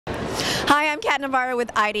Hi, I'm Cat Navarro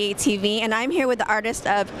with IdeateTV, and I'm here with the artist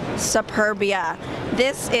of Supurbia.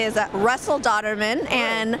 This is Russell Dauterman,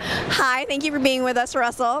 and hi, thank you for being with us,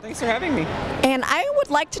 Russell. Thanks for having me. And I would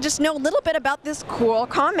like to just know a little bit about this cool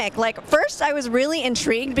comic. Like, first I was really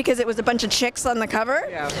intrigued because it was a bunch of chicks on the cover.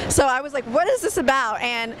 Yeah. So I was like, what is this about?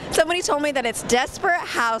 And somebody told me that it's desperate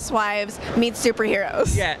housewives meet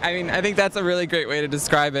superheroes. Yeah, I mean, I think that's a really great way to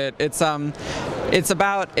describe it. It's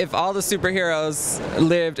about if all the superheroes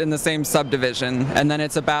lived in the same subdivision, and then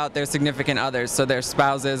it's about their significant others, so their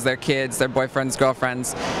spouses, their kids, their boyfriends,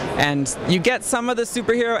 girlfriends. And you get some of the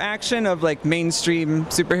superhero action of like mainstream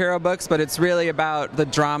superhero books, but it's really about the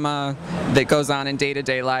drama that goes on in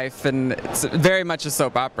day-to-day life, and it's very much a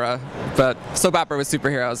soap opera, but soap opera with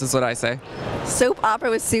superheroes is what I say. Soap opera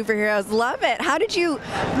with superheroes, love it. How did you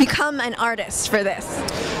become an artist for this?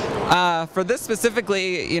 For this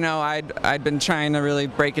specifically, you know, I'd been trying to really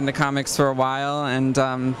break into comics for a while, and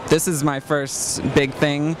this is my first big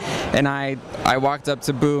thing. And I walked up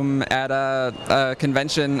to Boom at a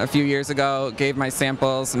convention a few years ago, gave my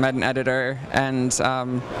samples, met an editor, and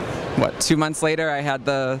 2 months later I had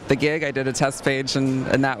the gig. I did a test page,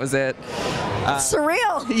 and that was it.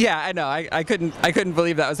 Surreal. Yeah, I know. I couldn't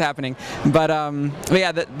believe that was happening. But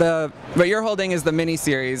yeah, what you're holding is the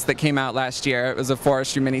mini-series that came out last year. It was a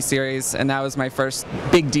forestry mini-series, and that was my first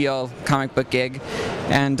big deal comic book gig.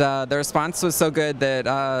 And the response was so good that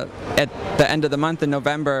at the end of the month in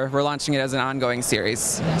November, we're launching it as an ongoing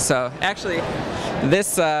series. So actually,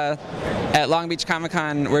 this at Long Beach Comic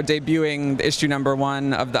Con, we're debuting issue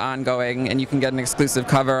 #1 of the ongoing, and you can get an exclusive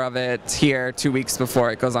cover of it here 2 weeks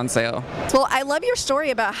before it goes on sale. Well, I love your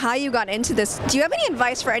story about how you got into this. Do you have any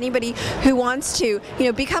advice for anybody who wants to,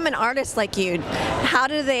 become an artist like you?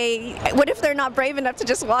 What if they're not brave enough to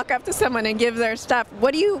just walk up to someone and give their stuff?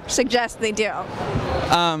 What do you suggest they do?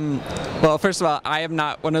 Well, first of all, I am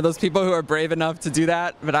not one of those people who are brave enough to do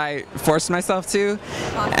that, but I forced myself to.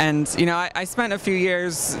 And, I spent a few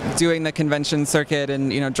years doing the convention circuit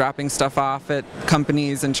and, dropping stuff off at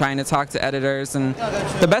companies and trying to talk to editors. And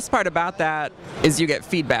the best part about that is you get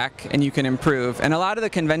feedback and you can improve. And a lot of the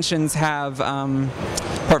conventions have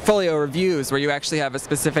portfolio reviews where you actually have a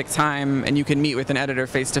specific time and you can meet with an editor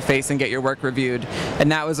face-to-face and get your work reviewed.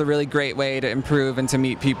 And that was a really great way to improve and to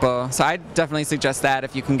meet people. So I definitely suggest that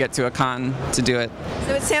if you can get to a con to do it.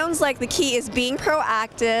 So it sounds like the key is being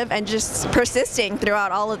proactive and just persisting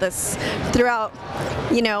throughout all of this, throughout,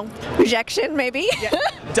 rejection maybe? Yeah,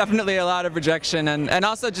 definitely a lot of rejection, and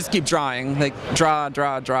also just keep drawing, like draw,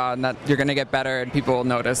 and that you're going to get better and people will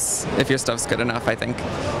notice if your stuff's good enough, I think.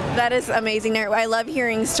 That is amazing. I love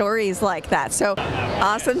hearing stories like that. So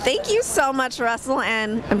awesome. Thank you so much, Russell.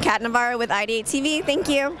 And I'm Cat Navarro with IdeateTV. Thank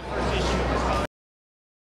you.